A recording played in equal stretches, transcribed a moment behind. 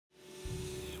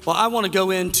Well, I want to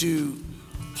go into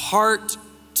part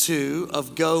 2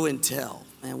 of Go and Tell.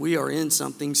 And we are in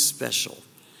something special,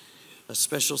 a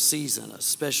special season, a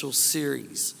special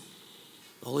series.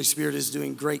 The Holy Spirit is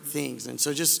doing great things. And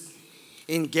so just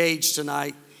engage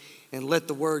tonight and let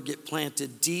the word get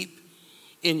planted deep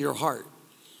in your heart.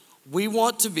 We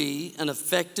want to be an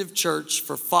effective church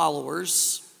for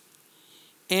followers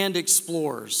and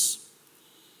explorers.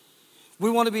 We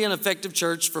want to be an effective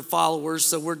church for followers,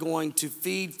 so we're going to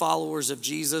feed followers of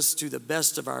Jesus to the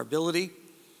best of our ability.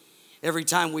 Every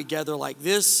time we gather like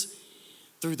this,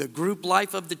 through the group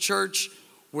life of the church,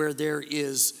 where there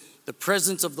is the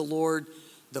presence of the Lord,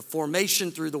 the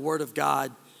formation through the Word of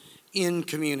God in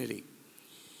community.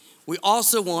 We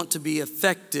also want to be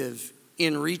effective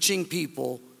in reaching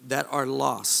people that are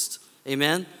lost.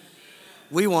 Amen?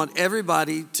 We want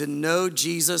everybody to know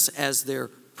Jesus as their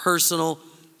personal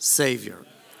Savior.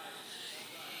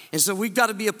 And so we've got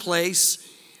to be a place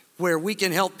where we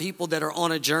can help people that are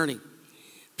on a journey,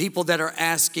 people that are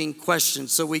asking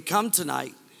questions. So we come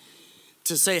tonight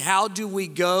to say, how do we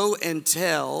go and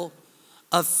tell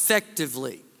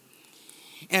effectively?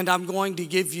 And I'm going to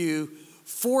give you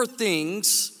 4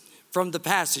 things from the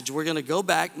passage. We're going to go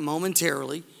back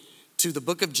momentarily to the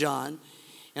book of John,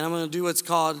 and I'm going to do what's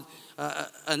called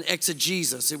an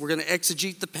exegesis. We're going to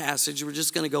exegete the passage. We're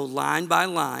just going to go line by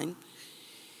line.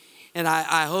 And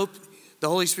I hope the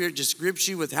Holy Spirit just grips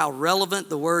you with how relevant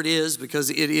the word is,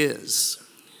 because it is.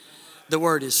 The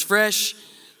word is fresh.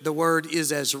 The word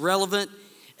is as relevant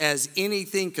as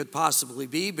anything could possibly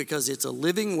be, because it's a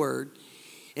living word.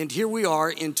 And here we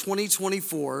are in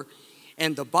 2024,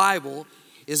 and the Bible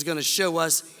is going to show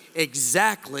us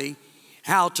exactly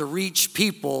how to reach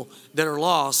people that are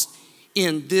lost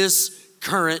in this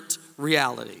current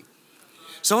reality.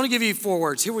 So I want to give you 4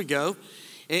 words. Here we go.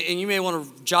 And you may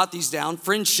want to jot these down.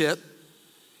 Friendship,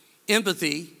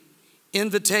 empathy,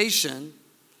 invitation,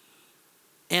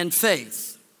 and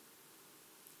faith.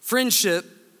 Friendship,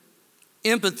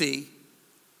 empathy,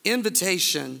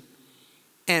 invitation,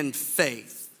 and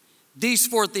faith. These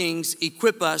 4 things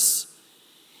equip us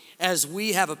as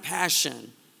we have a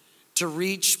passion to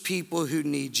reach people who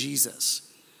need Jesus.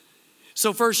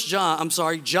 So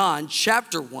John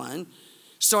chapter 1,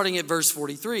 starting at verse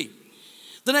 43.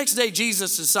 The next day,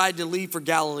 Jesus decided to leave for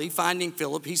Galilee. Finding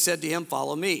Philip, he said to him,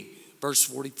 "Follow me." Verse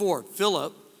 44.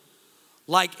 Philip,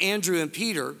 like Andrew and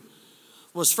Peter,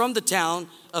 was from the town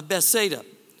of Bethsaida.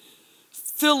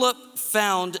 Philip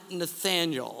found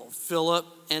Nathanael. Philip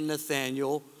and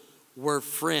Nathanael were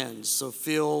friends. So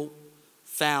Phil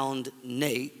found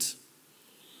Nate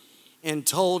and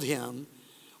told him,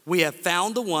 "We have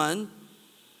found the one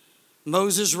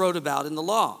Moses wrote about in the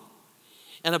law,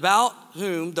 and about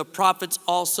whom the prophets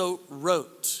also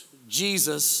wrote,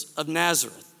 Jesus of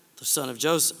Nazareth, the son of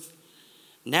Joseph."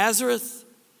 Nazareth?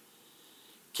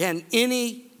 Can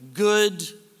any good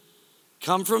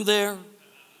come from there?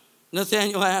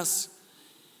 Nathanael asked.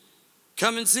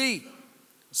 "Come and see,"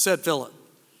 said Philip.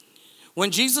 When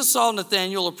Jesus saw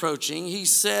Nathanael approaching, he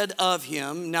said of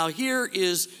him, "Now here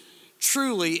is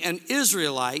truly an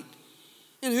Israelite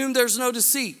in whom there's no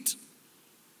deceit."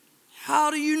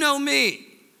 "How do you know me?"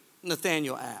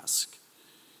 Nathanael asked.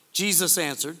 Jesus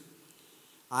answered,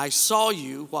 "I saw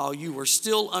you while you were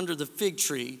still under the fig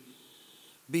tree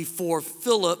before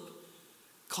Philip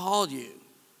called you."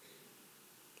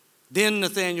 Then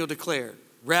Nathanael declared,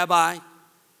 "Rabbi,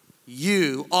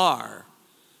 you are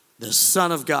the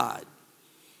Son of God.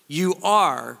 You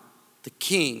are the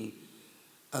King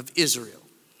of Israel."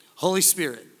 Holy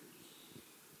Spirit,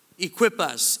 equip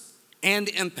us and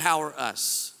empower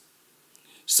us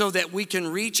so that we can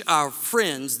reach our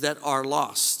friends that are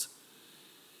lost.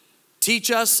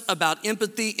 Teach us about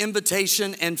empathy,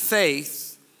 invitation, and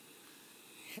faith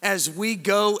as we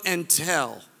go and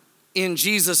tell, in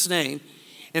Jesus' name.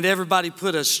 And everybody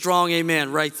put a strong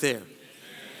amen right there.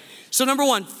 So number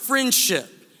 1, friendship.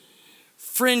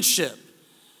 Friendship.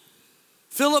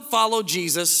 Philip followed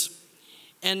Jesus,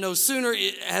 and no sooner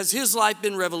has his life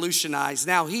been revolutionized,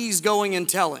 now he's going and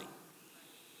telling.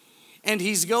 And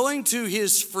he's going to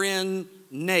his friend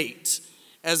Nate,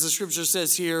 as the scripture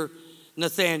says here,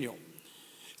 Nathanael.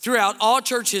 Throughout all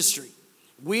church history,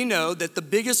 we know that the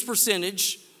biggest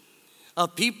percentage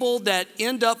of people that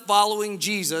end up following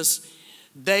Jesus,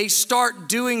 they start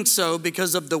doing so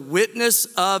because of the witness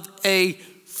of a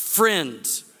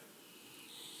friend.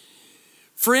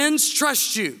 Friends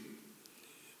trust you.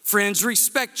 Friends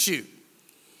respect you.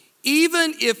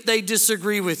 Even if they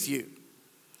disagree with you,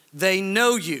 they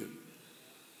know you.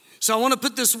 So I want to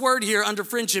put this word here under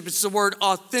friendship. It's the word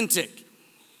authentic.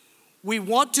 We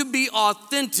want to be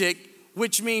authentic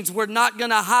which means we're not going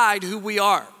to hide who we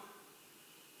are.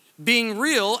 Being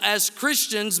real as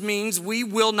Christians means we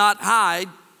will not hide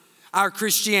our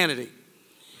Christianity.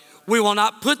 We will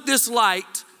not put this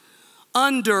light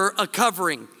under a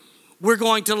covering. We're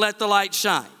going to let the light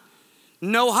shine.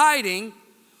 No hiding,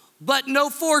 but no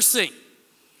forcing.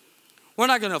 We're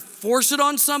not going to force it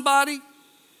on somebody,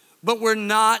 but we're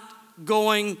not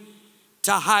going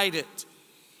to hide it.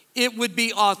 It would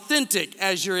be authentic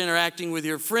as you're interacting with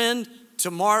your friend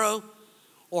tomorrow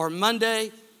or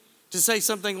Monday to say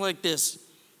something like this: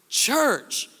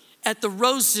 church at the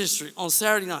Rose District on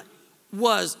Saturday night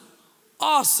was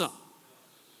awesome.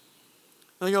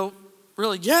 And they go,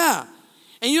 really? Yeah.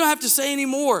 And you don't have to say any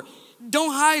more.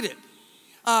 Don't hide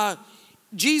it.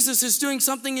 Jesus is doing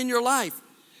something in your life.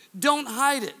 Don't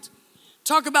hide it.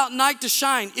 Talk about night to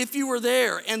shine if you were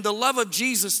there and the love of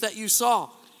Jesus that you saw.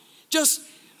 Just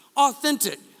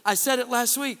authentic. I said it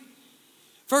last week.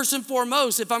 First and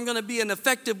foremost, if I'm going to be an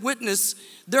effective witness,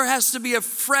 there has to be a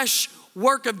fresh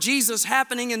work of Jesus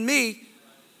happening in me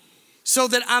so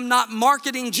that I'm not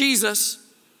marketing Jesus.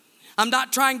 I'm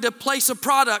not trying to place a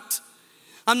product.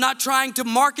 I'm not trying to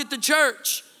market the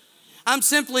church. I'm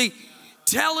simply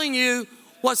telling you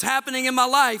what's happening in my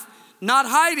life, not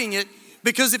hiding it,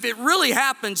 because if it really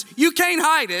happens, you can't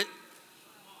hide it,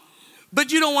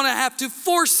 but you don't want to have to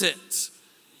force it.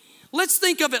 Let's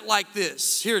think of it like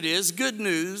this. Here it is. Good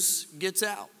news gets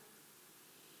out.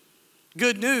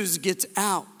 Good news gets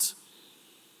out.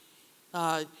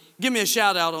 Give me a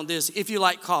shout out on this if you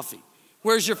like coffee.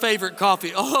 Where's your favorite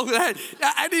coffee? Oh,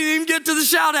 I didn't even get to the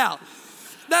shout out.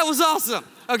 That was awesome.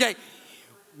 Okay,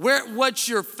 what's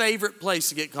your favorite place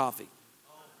to get coffee?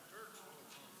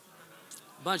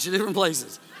 A bunch of different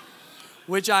places,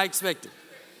 which I expected.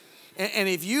 And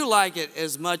if you like it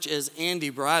as much as Andy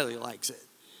Briley likes it,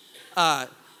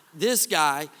 this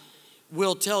guy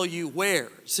will tell you where.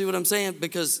 See what I'm saying?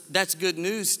 Because that's good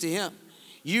news to him.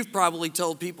 You've probably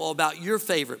told people about your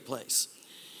favorite place.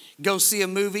 Go see a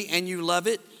movie and you love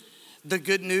it. The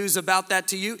good news about that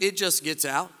to you, it just gets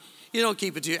out. You don't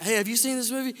keep it to you. Hey, have you seen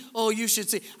this movie? Oh, you should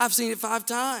see. I've seen it 5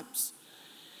 times.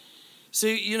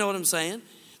 See, you know what I'm saying?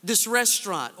 This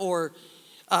restaurant or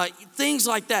things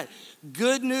like that.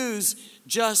 Good news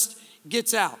just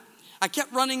gets out. I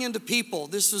kept running into people.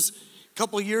 This was a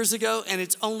couple years ago, and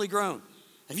it's only grown.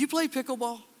 Have you played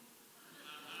pickleball?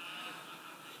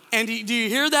 And do you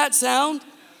hear that sound?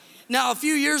 Now, a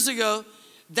few years ago,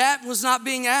 that was not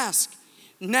being asked.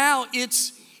 Now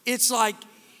it's like,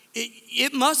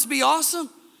 it must be awesome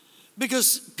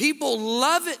because people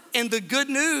love it, and the good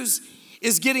news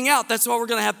is getting out. That's why we're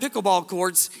going to have pickleball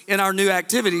courts in our new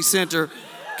activity center.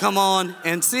 Come on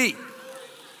and see.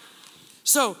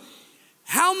 So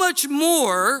how much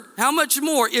more,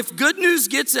 if good news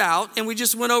gets out, and we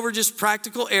just went over just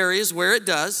practical areas where it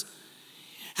does,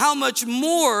 how much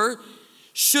more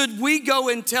should we go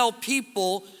and tell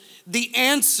people the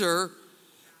answer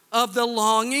of the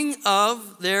longing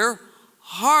of their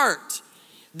heart?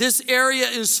 This area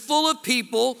is full of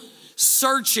people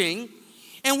searching,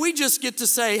 and we just get to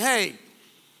say, hey,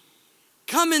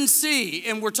 come and see.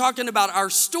 And we're talking about our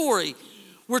story.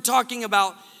 We're talking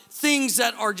about things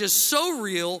that are just so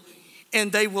real,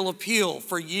 and they will appeal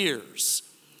for years.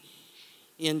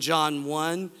 In John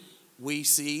 1, we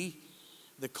see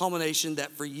the culmination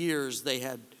that for years they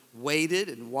had waited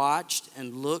and watched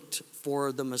and looked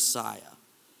for the Messiah.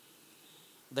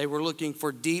 They were looking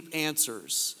for deep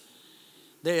answers.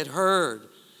 They had heard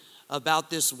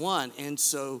about this one, and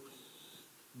so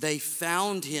they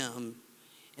found him.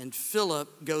 And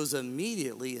Philip goes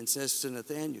immediately and says to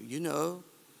Nathanael, you know,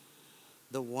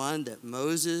 the one that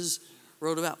Moses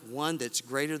wrote about, one that's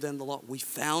greater than the law. We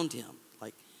found him,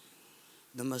 like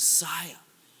the Messiah.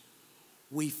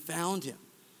 We found him.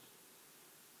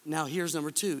 Now here's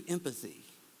number 2, empathy.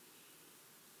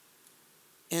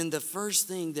 And the first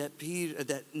thing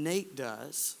that Nate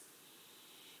does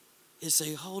is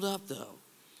say, hold up though.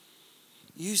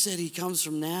 You said he comes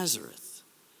from Nazareth.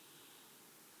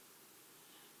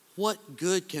 What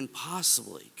good can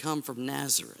possibly come from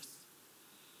Nazareth?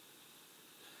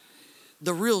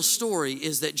 The real story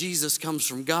is that Jesus comes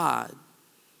from God.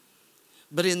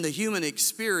 But in the human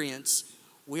experience,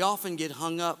 we often get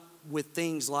hung up with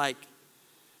things like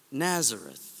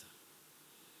Nazareth.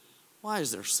 Why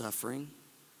is there suffering?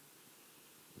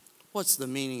 What's the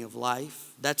meaning of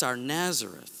life? That's our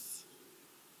Nazareth.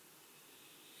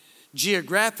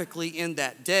 Geographically, in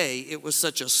that day, it was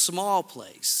such a small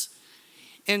place.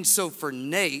 And so for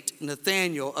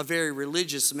Nathanael, a very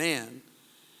religious man,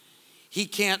 he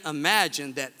can't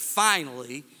imagine that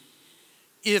finally,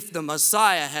 if the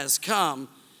Messiah has come,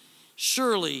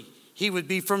 surely he would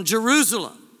be from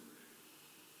Jerusalem.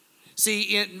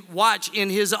 See, in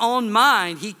his own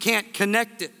mind, he can't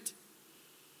connect it.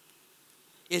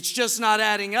 It's just not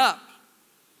adding up.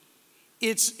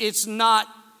 It's not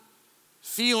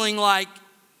feeling like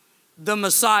the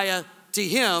Messiah to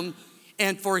him,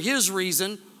 and for his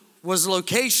reason was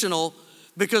locational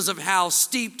because of how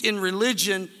steeped in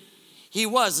religion he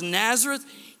was. Nazareth,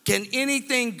 can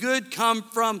anything good come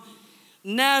from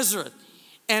Nazareth?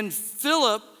 And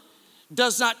Philip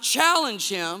does not challenge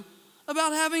him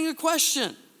about having a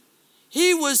question.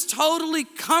 He was totally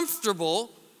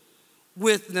comfortable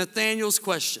with Nathanael's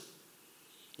question.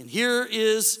 And here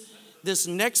is this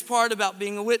next part about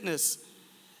being a witness,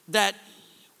 that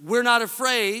we're not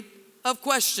afraid of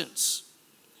questions.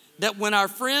 That when our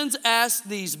friends ask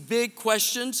these big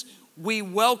questions, we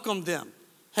welcome them.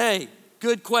 Hey,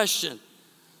 good question.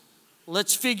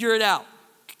 Let's figure it out.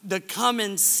 The come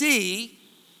and see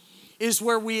is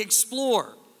where we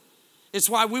explore. It's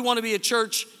why we want to be a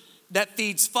church that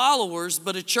feeds followers,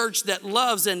 but a church that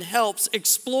loves and helps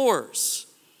explorers.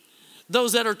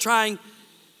 Those that are trying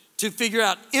to figure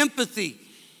out. Empathy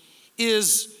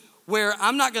is where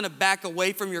I'm not going to back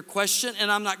away from your question,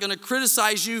 and I'm not going to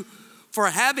criticize you for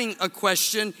having a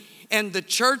question. And the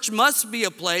church must be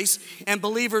a place, and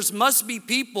believers must be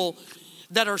people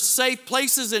that are safe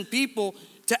places and people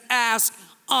to ask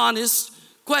honest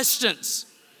questions.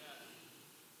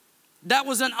 That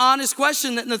was an honest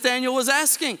question that Nathanael was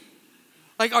asking.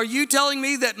 Like, are you telling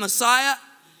me that Messiah,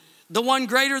 the one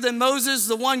greater than Moses,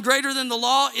 the one greater than the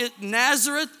law,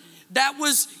 Nazareth, that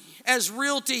was as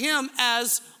real to him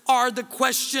as are the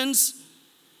questions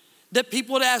that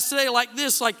people would ask today, like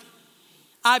this, like,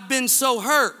 I've been so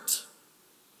hurt.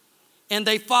 And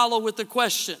they follow with the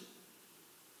question,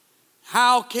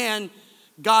 how can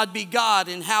God be God,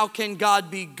 and how can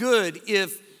God be good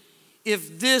if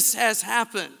this has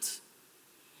happened?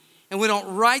 And we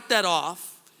don't write that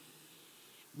off.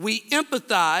 We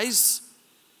empathize,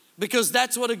 because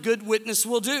that's what a good witness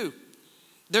will do.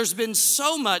 There's been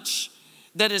so much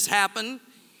that has happened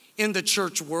in the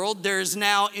church world. There is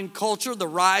now in culture the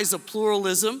rise of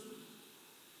pluralism.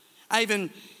 I even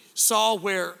saw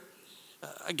where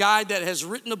a guy that has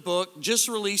written a book just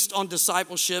released on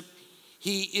discipleship.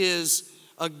 He is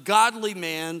a godly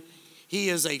man. He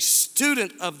is a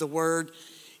student of the word.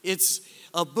 It's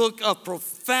a book of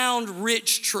profound,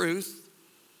 rich truth.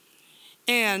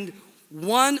 And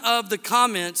one of the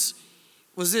comments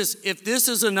was this: if this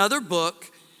is another book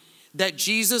that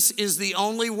Jesus is the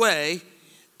only way,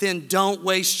 then don't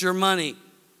waste your money.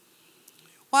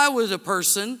 Why would a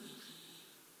person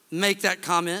make that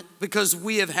comment? Because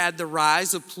we have had the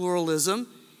rise of pluralism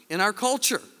in our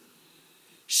culture.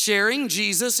 Sharing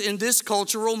Jesus in this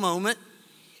cultural moment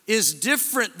is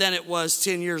different than it was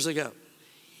 10 years ago.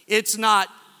 It's not,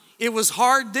 it was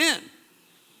hard then.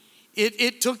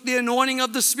 It took the anointing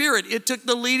of the Spirit. It took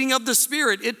the leading of the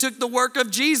Spirit. It took the work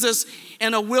of Jesus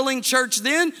and a willing church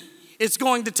then. It's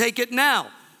going to take it now.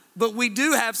 But we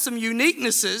do have some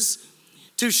uniquenesses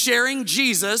to sharing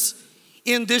Jesus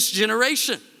in this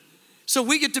generation. So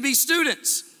we get to be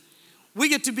students. We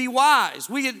get to be wise.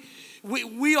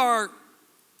 We are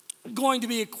going to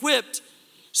be equipped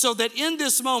so that in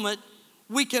this moment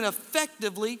we can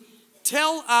effectively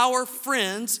tell our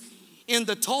friends in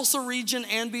the Tulsa region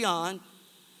and beyond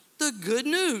the good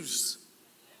news.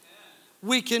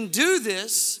 We can do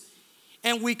this,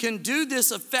 and we can do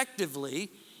this effectively.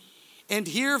 And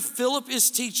here Philip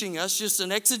is teaching us, just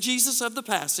an exegesis of the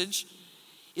passage,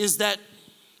 is that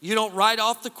you don't write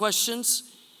off the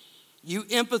questions, you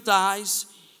empathize,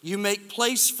 you make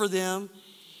place for them,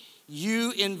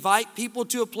 you invite people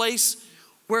to a place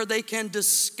where they can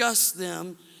discuss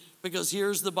them, because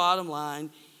here's the bottom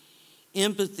line: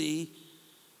 empathy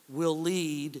will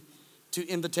lead to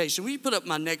invitation. Will you put up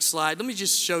my next slide? Let me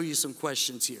just show you some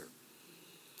questions here.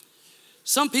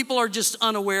 Some people are just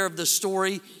unaware of the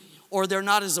story, or they're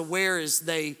not as aware as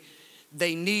they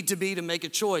need to be to make a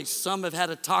choice. Some have had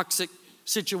a toxic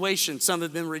situation. Some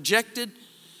have been rejected.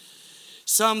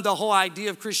 Some, the whole idea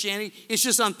of Christianity is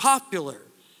just unpopular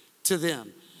to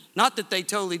them. Not that they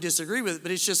totally disagree with it,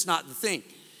 but it's just not the thing.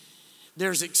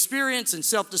 There's experience and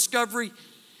self-discovery.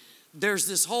 There's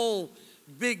this whole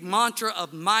big mantra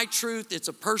of my truth. It's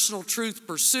a personal truth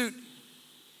pursuit.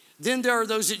 Then there are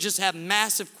those that just have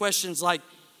massive questions like,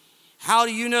 how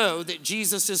do you know that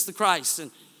Jesus is the Christ?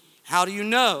 And how do you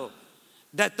know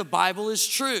that the Bible is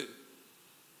true?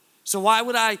 So why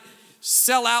would I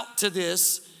sell out to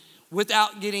this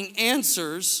without getting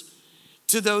answers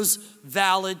to those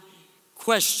valid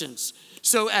questions?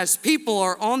 So as people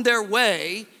are on their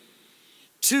way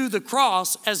to the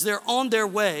cross, as they're on their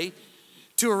way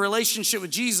to a relationship with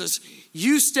Jesus,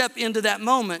 you step into that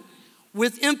moment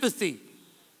with empathy,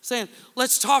 saying,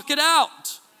 let's talk it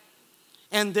out.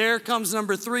 And there comes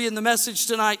number 3 in the message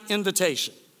tonight,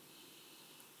 invitation.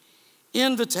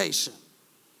 Invitation.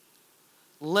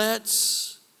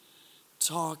 Let's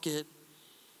talk it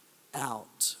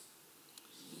out.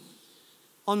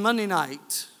 On Monday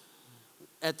night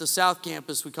at the South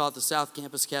Campus, we call it the South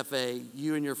Campus Cafe,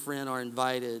 you and your friend are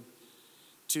invited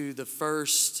to the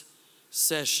first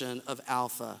session of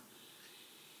Alpha.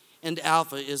 And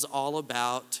Alpha is all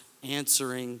about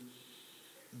answering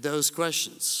those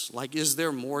questions, like, is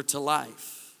there more to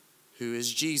life? Who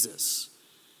is Jesus?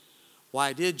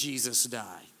 Why did Jesus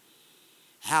die?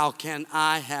 How can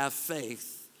I have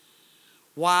faith?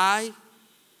 Why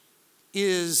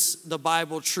is the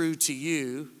Bible true to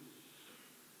you?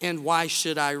 And why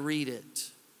should I read it?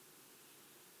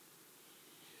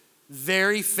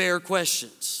 Very fair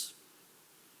questions.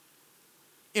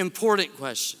 Important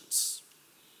questions.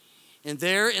 And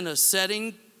there, in a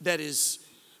setting that is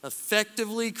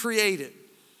effectively created,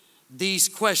 these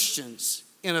questions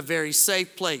in a very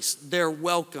safe place, they're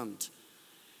welcomed.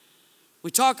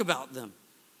 We talk about them.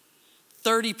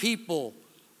 30 people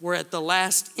were at the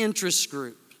last interest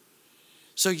group.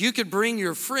 So you could bring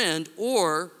your friend,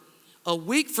 or a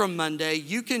week from Monday,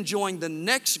 you can join the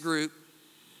next group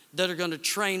that are going to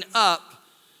train up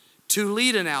to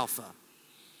lead an Alpha.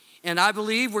 And I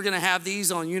believe we're going to have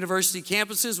these on university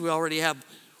campuses. We already have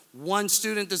one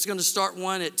student that's going to start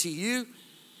one at TU.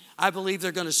 I believe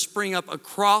they're going to spring up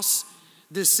across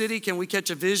this city. Can we catch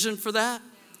a vision for that?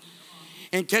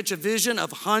 And catch a vision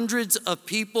of hundreds of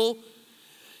people,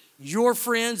 your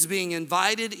friends, being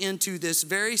invited into this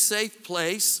very safe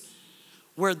place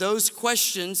where those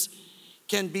questions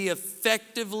can be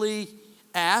effectively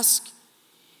asked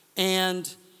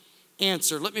and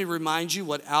answered. Let me remind you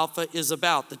what Alpha is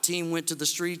about. The team went to the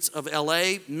streets of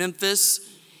LA, Memphis,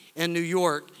 and New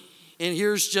York. And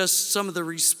here's just some of the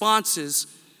responses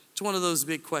to one of those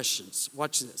big questions.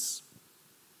 Watch this.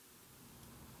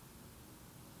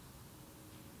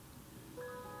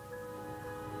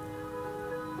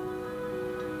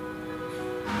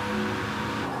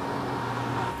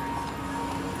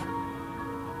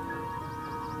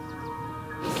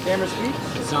 Camera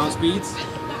speeds? Sound speeds?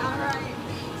 All right.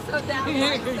 So down.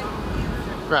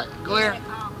 Right. Glare.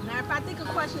 Now, if I think of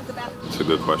questions about... It's a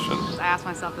good question. I ask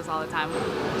myself this all the time.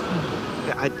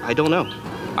 Yeah, I don't know.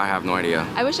 I have no idea.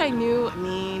 I wish I knew.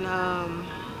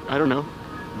 I don't know.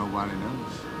 Nobody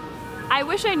knows. I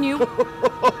wish I knew.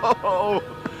 Oh,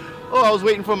 I was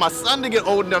waiting for my son to get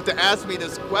old enough to ask me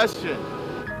this question.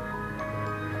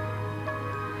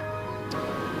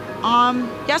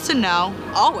 Yes and no.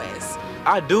 Always.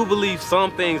 I do believe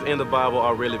some things in the Bible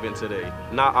are relevant today.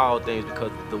 Not all things,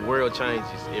 because the world changes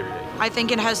every day. I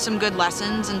think it has some good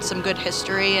lessons and some good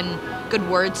history and good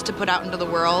words to put out into the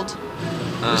world.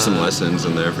 There's some lessons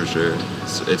in there for sure.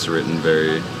 It's written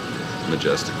very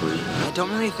majestically. I don't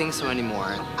really think so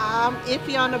anymore. I'm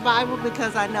iffy on the Bible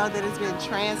because I know that it's been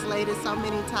translated so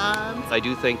many times. I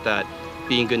do think that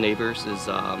being good neighbors is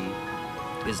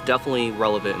definitely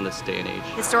relevant in this day and age.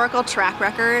 Historical track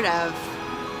record of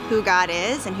who God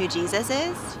is and who Jesus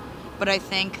is. But I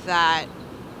think that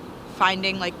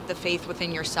finding like the faith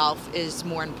within yourself is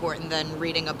more important than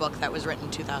reading a book that was written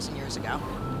 2,000 years ago.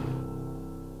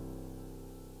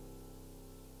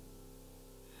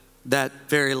 That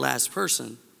very last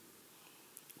person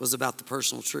was about the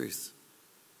personal truth,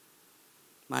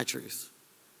 my truth.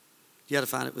 You got to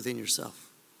find it within yourself.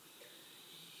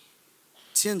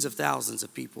 Tens of thousands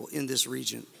of people in this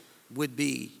region would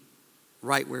be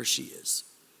right where she is.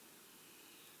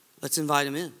 Let's invite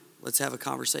them in. Let's have a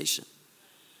conversation.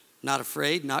 Not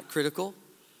afraid, not critical,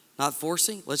 not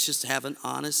forcing. Let's just have an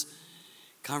honest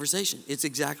conversation. It's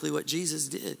exactly what Jesus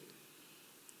did.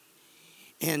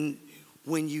 And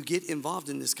when you get involved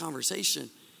in this conversation,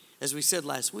 as we said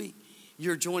last week,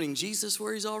 you're joining Jesus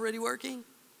where he's already working.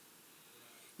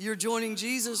 You're joining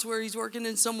Jesus where he's working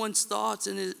in someone's thoughts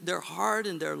and their heart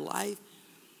and their life.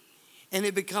 And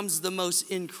it becomes the most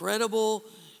incredible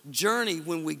journey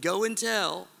when we go and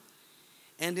tell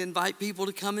and invite people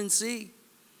to come and see.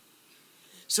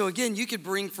 So again, you could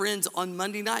bring friends on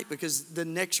Monday night because the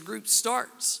next group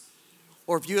starts.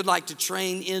 Or if you would like to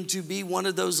train in to be one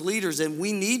of those leaders, and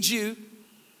we need you,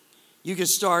 you can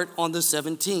start on the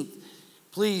 17th.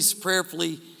 Please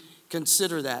prayerfully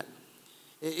consider that.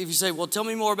 If you say, well, tell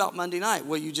me more about Monday night.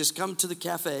 Well, you just come to the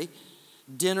cafe.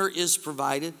 Dinner is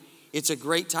provided. It's a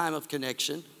great time of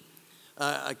connection.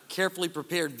 A carefully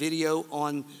prepared video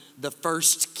on the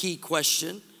first key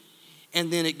question.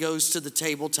 And then it goes to the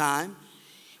table time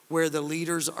where the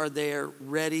leaders are there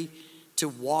ready to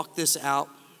walk this out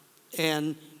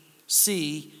and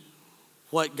see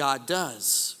what God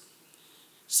does.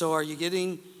 So are you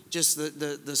getting just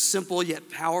the simple yet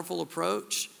powerful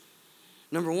approach?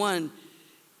 Number one,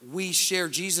 we share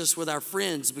Jesus with our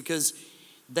friends because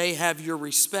they have your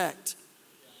respect.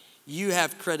 You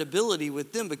have credibility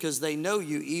with them because they know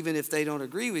you. Even if they don't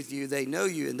agree with you, they know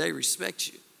you and they respect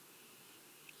you.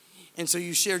 And so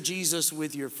you share Jesus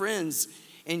with your friends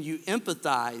and you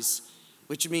empathize,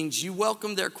 which means you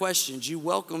welcome their questions, you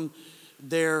welcome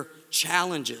their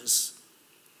challenges.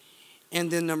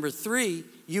 And then number three,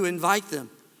 you invite them.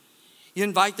 You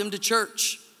invite them to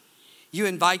church. You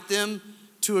invite them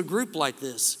to a group like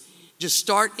this. Just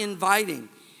start inviting,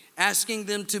 asking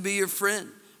them to be your friend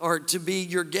or to be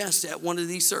your guest at one of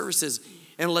these services.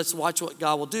 And let's watch what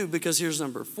God will do, because here's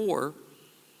number four,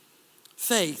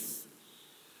 faith.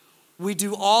 We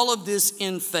do all of this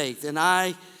in faith. And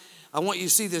I want you to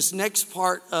see this next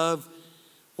part of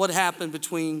what happened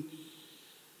between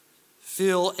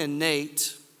Phil and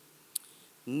Nate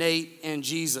and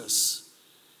Jesus.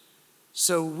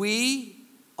 So we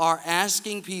are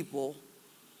asking people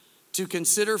to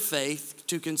consider faith,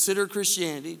 to consider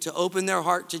Christianity, to open their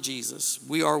heart to Jesus.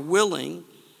 We are willing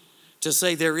to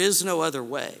say there is no other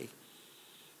way,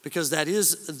 because that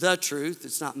is the truth.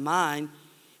 It's not mine,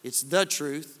 it's the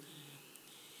truth.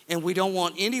 And we don't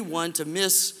want anyone to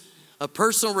miss a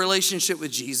personal relationship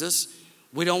with Jesus.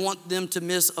 We don't want them to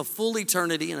miss a full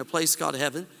eternity in a place called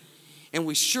heaven. And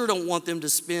we sure don't want them to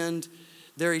spend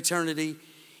their eternity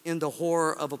in the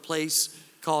horror of a place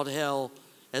called hell,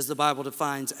 as the Bible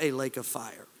defines, a lake of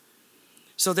fire.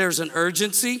 So there's an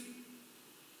urgency,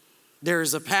 there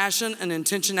is a passion, an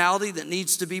intentionality that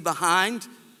needs to be behind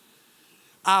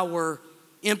our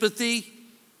empathy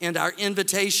and our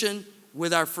invitation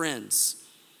with our friends.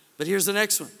 But here's the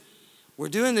next one. We're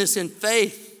doing this in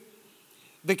faith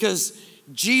because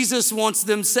Jesus wants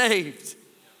them saved.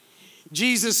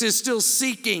 Jesus is still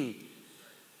seeking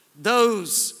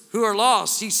those who are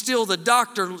lost. He's still the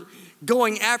doctor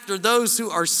going after those who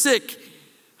are sick.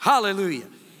 Hallelujah.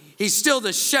 He's still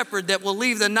the shepherd that will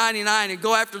leave the 99 and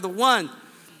go after the one.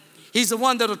 He's the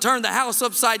one that will turn the house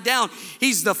upside down.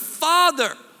 He's the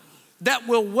Father that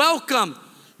will welcome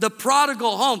the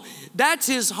prodigal home. That's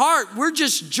his heart. We're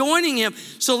just joining him.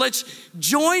 So let's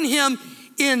join him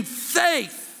in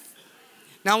faith.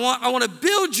 Now I want to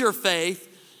build your faith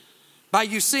by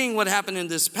you seeing what happened in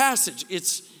this passage.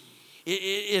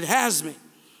 It has me.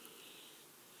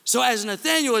 So as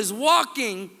Nathanael is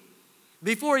walking,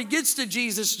 before he gets to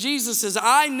Jesus, Jesus says,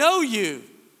 I know you.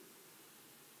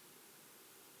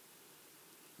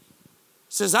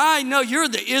 Says, I know you're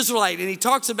the Israelite. And he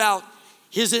talks about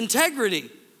his integrity.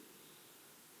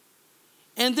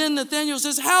 And then Nathanael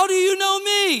says, how do you know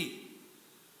me?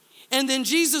 And then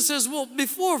Jesus says, well,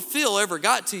 before Phil ever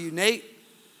got to you, Nate,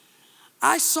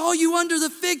 I saw you under the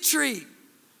fig tree.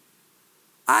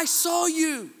 I saw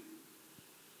you.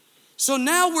 So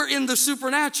now we're in the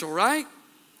supernatural, right?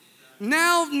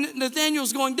 Now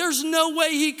Nathanael's going, there's no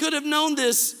way he could have known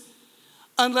this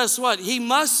unless what? He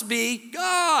must be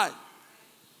God.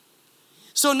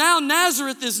 So now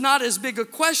Nazareth is not as big a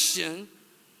question,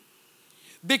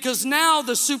 because now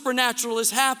the supernatural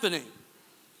is happening.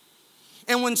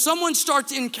 And when someone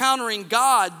starts encountering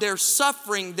God, their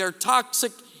suffering, their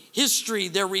toxic history,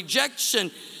 their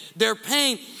rejection, their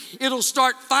pain, it'll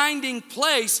start finding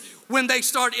place when they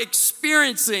start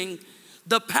experiencing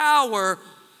the power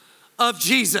of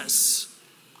Jesus.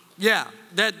 Yeah,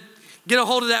 get a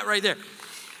hold of that right there.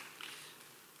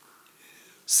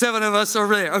 7 of us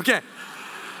over there, okay.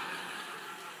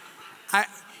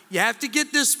 You have to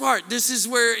get this part. This is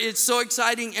where it's so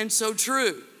exciting and so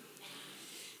true.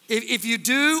 If you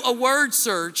do a word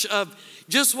search of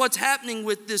just what's happening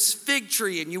with this fig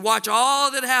tree, and you watch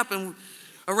all that happened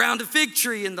around a fig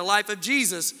tree in the life of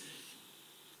Jesus,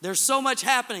 there's so much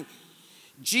happening.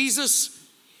 Jesus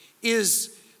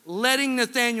is letting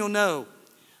Nathanael know,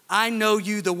 I know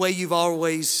you the way you've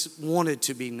always wanted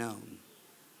to be known.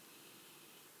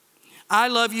 I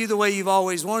love you the way you've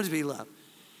always wanted to be loved.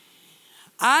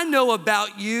 I know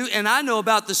about you, and I know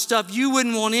about the stuff you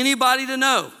wouldn't want anybody to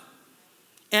know.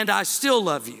 And I still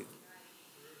love you.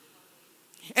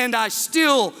 And I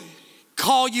still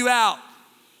call you out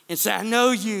and say, I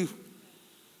know you.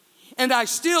 And I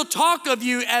still talk of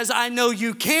you as I know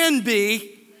you can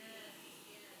be.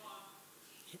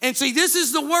 And see, this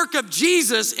is the work of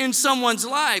Jesus in someone's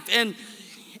life.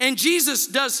 And Jesus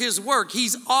does his work.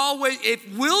 He's always,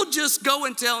 if we'll just go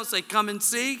and tell and say, come and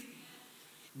see,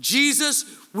 Jesus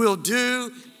will do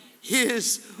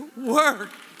his work.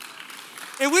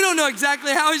 And we don't know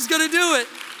exactly how he's going to do it.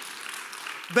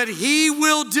 But he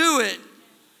will do it,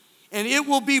 and it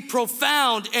will be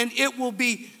profound, and it will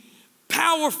be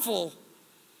powerful.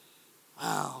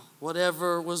 Wow,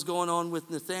 whatever was going on with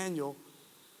Nathanael,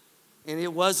 and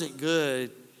it wasn't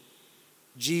good,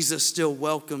 Jesus still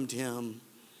welcomed him.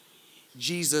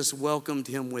 Jesus welcomed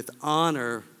him with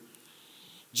honor.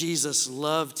 Jesus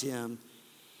loved him.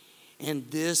 And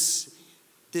this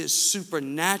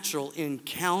supernatural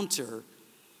encounter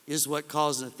is what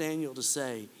caused Nathanael to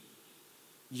say,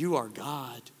 "You are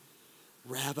God,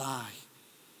 Rabbi,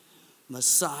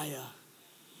 Messiah.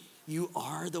 You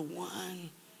are the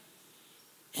one."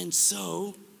 And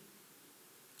so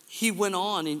he went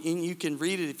on, and you can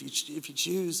read it if you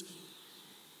choose,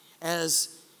 as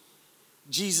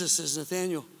Jesus says,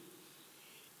 "Nathanael,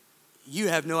 you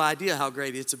have no idea how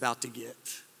great it's about to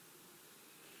get."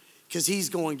 Because he's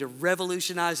going to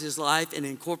revolutionize his life and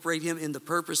incorporate him in the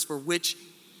purpose for which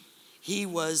he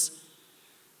was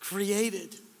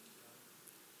created.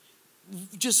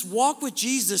 Just walk with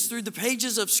Jesus through the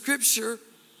pages of Scripture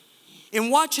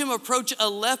and watch him approach a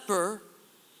leper.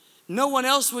 No one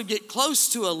else would get close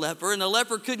to a leper, and a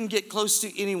leper couldn't get close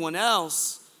to anyone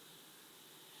else.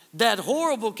 That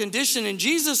horrible condition, and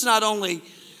Jesus not only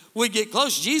would get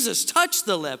close, Jesus touched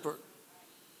the leper.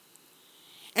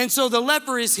 And so the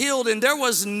leper is healed, and there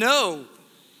was no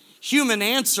human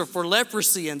answer for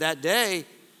leprosy in that day.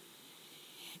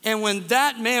 And when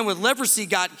that man with leprosy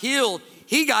got healed,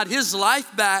 he got his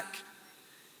life back.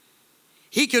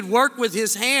 He could work with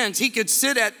his hands. He could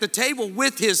sit at the table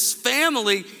with his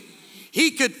family.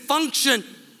 He could function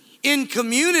in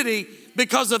community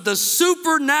because of the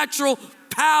supernatural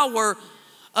power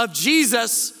of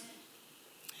Jesus.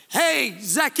 "Hey,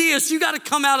 Zacchaeus, you got to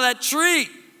come out of that tree,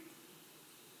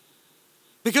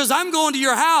 because I'm going to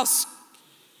your house."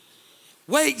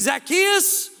 Wait,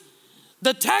 Zacchaeus,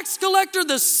 the tax collector,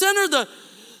 the sinner,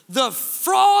 the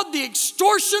fraud, the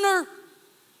extortioner,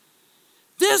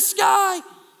 this guy,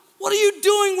 what are you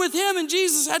doing with him? And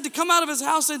Jesus had to come out of his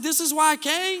house and say, "This is why I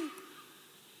came."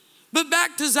 But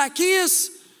back to Zacchaeus,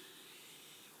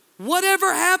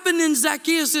 whatever happened in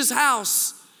Zacchaeus'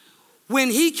 house,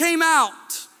 when he came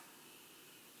out,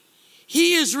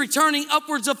 he is returning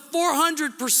upwards of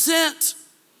 400%.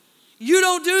 You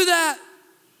don't do that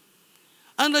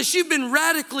unless you've been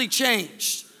radically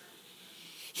changed.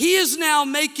 He is now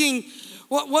making,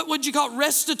 what would you call it,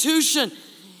 restitution.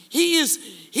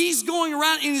 He's going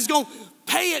around and he's going to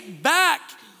pay it back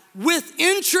with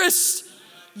interest.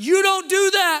 You don't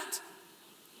do that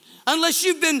unless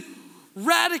you've been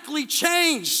radically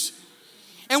changed.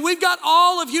 And we've got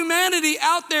all of humanity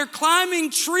out there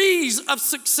climbing trees of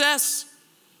success,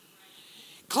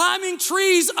 climbing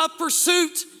trees of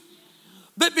pursuit.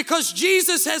 But because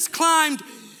Jesus has climbed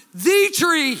the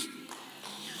tree,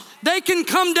 they can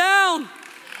come down.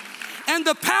 And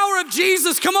the power of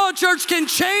Jesus, come on church, can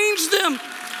change them.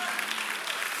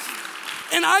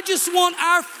 And I just want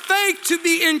our faith to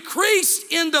be increased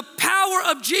in the power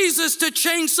of Jesus to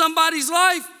change somebody's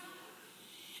life.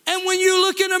 And when you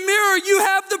look in a mirror, you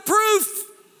have the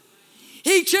proof.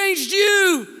 He changed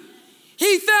you.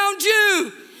 He found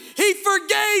you. He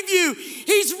forgave you.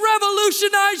 He's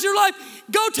revolutionized your life.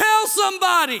 Go tell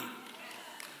somebody.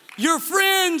 Your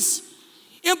friends,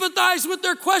 empathize with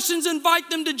their questions. Invite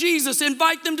them to Jesus.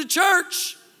 Invite them to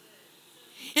church.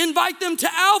 Invite them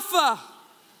to Alpha.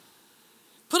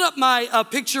 Put up my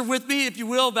picture with me, if you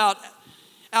will, about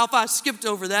Alpha. I skipped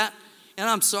over that, and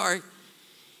I'm sorry.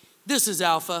 This is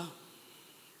Alpha,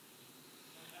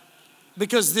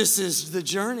 because this is the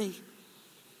journey.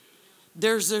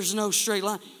 There's no straight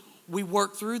line. We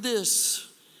work through this.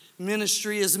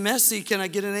 Ministry is messy. Can I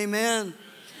get an amen?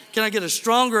 Can I get a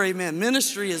stronger amen?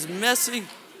 Ministry is messy.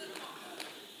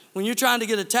 When you're trying to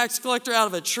get a tax collector out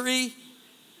of a tree,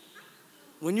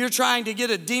 when you're trying to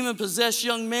get a demon-possessed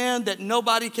young man that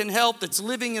nobody can help, that's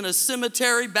living in a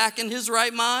cemetery back in his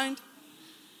right mind,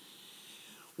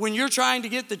 when you're trying to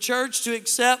get the church to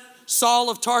accept Saul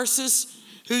of Tarsus,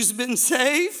 who's been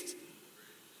saved,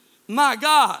 my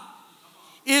God,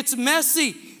 it's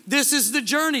messy. This is the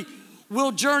journey.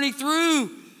 We'll journey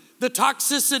through the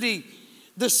toxicity,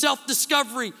 the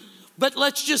self-discovery, but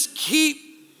let's just keep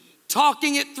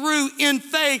talking it through in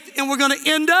faith, and we're going to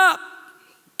end up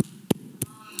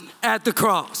at the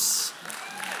cross.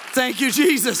 Thank you,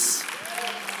 Jesus.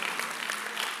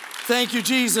 Thank you,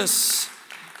 Jesus.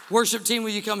 Worship team,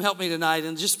 will you come help me tonight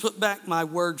and just put back my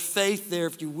word faith there,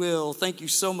 if you will. Thank you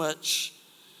so much.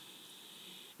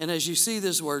 And as you see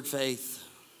this word faith,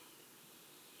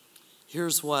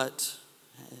 here's what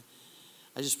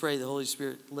I just pray the Holy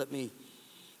Spirit let me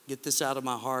get this out of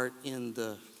my heart in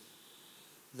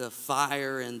the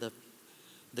fire and the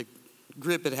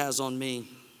grip it has on me.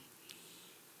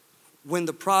 When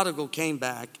the prodigal came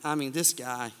back, I mean, this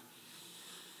guy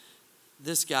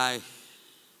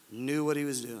knew what he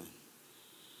was doing.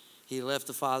 He left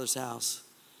the Father's house.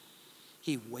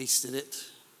 He wasted it.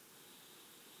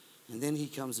 And then he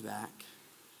comes back.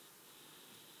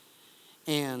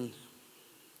 And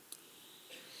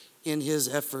in his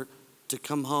effort to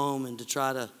come home and to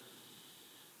try to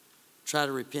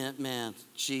repent, man,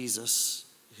 Jesus,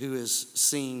 who is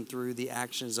seen through the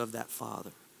actions of that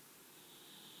father,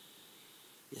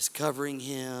 is covering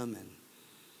him and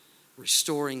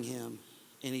restoring him.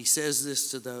 And he says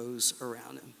this to those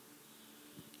around him.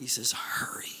 He says,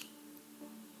 hurry.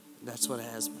 That's what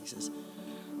has me. He says,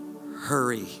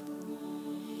 hurry.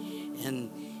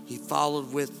 And he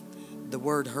followed with the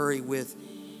word hurry with,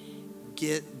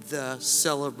 get the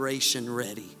celebration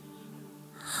ready.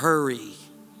 Hurry.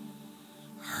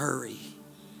 Hurry.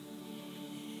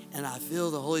 And I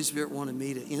feel the Holy Spirit wanted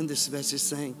me to end this message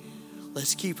saying,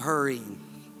 let's keep hurrying.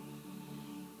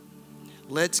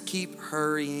 Let's keep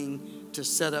hurrying to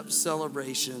set up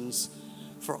celebrations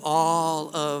for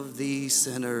all of these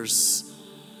sinners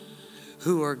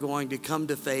who are going to come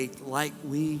to faith like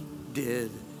we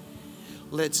did.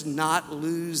 Let's not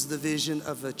lose the vision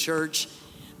of a church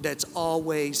that's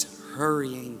always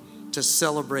hurrying to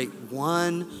celebrate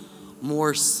one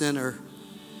more sinner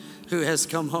who has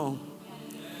come home.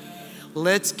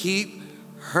 Let's keep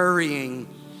hurrying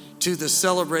to the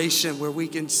celebration where we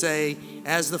can say,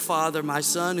 as the Father, my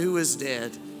son who is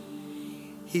dead,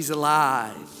 he's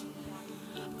alive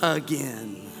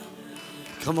again.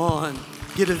 Come on,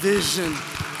 get a vision.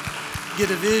 Get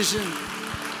a vision.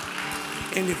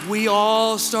 And if we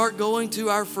all start going to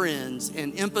our friends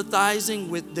and empathizing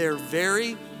with their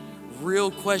very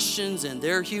real questions and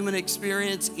their human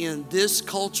experience in this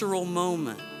cultural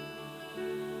moment,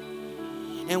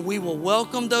 and we will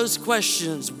welcome those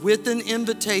questions with an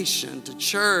invitation to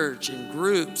church and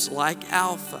groups like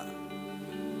Alpha,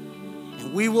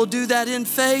 and we will do that in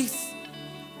faith,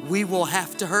 we will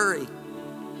have to hurry.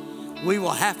 We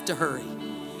will have to hurry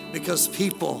because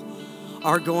people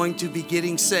are going to be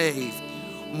getting saved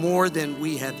more than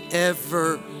we have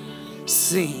ever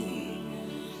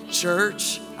seen.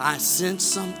 Church, I sense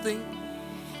something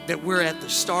that we're at the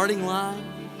starting line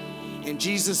and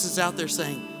Jesus is out there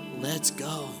saying, let's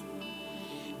go.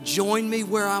 Join me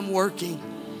where I'm working.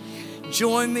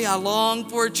 Join me. I long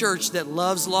for a church that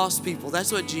loves lost people.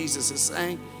 That's what Jesus is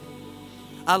saying.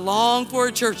 I long for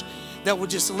a church that will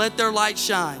just let their light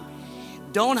shine.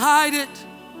 Don't hide it.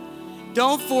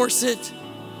 Don't force it.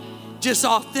 Just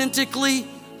authentically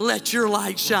let your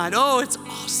light shine. Oh, it's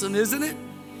awesome, isn't it?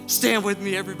 Stand with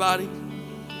me, everybody.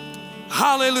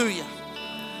 Hallelujah.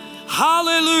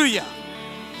 Hallelujah.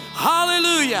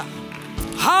 Hallelujah.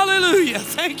 Hallelujah.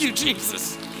 Thank you,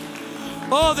 Jesus.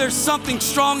 Oh, there's something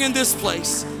strong in this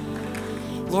place.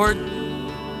 Lord,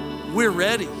 we're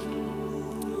ready.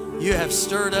 You have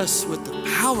stirred us with the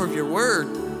power of your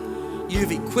word.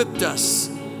 You've equipped us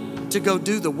to go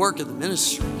do the work of the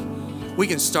ministry. We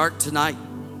can start tonight.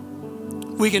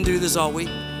 We can do this all week.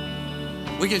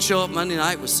 We can show up Monday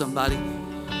night with somebody.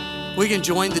 We can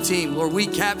join the team. Lord, we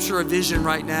capture a vision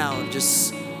right now of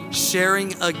just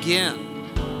sharing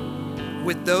again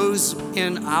with those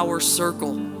in our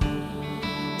circle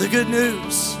the good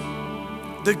news.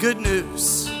 The good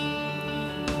news.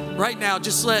 Right now,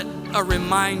 just let a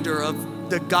reminder of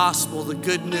the gospel, the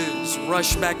good news,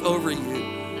 rush back over you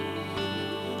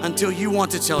until you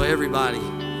want to tell everybody.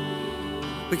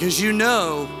 Because you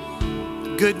know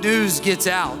good news gets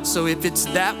out. So if it's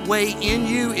that way in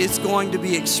you, it's going to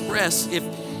be expressed.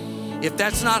 If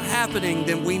that's not happening,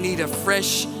 then we need a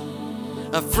fresh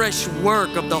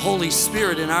work of the Holy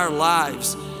Spirit in our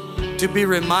lives to be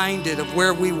reminded of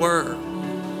where we were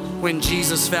when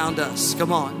Jesus found us.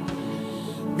 Come on.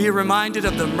 Be reminded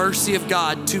of the mercy of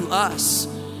God to us.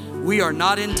 We are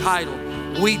not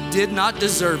entitled. We did not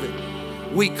deserve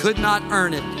it. We could not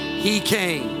earn it. He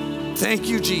came. Thank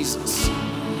you, Jesus.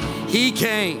 He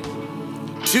came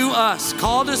to us,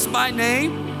 called us by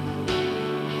name,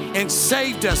 and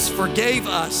saved us, forgave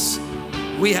us.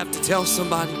 We have to tell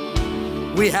somebody.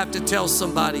 We have to tell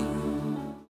somebody.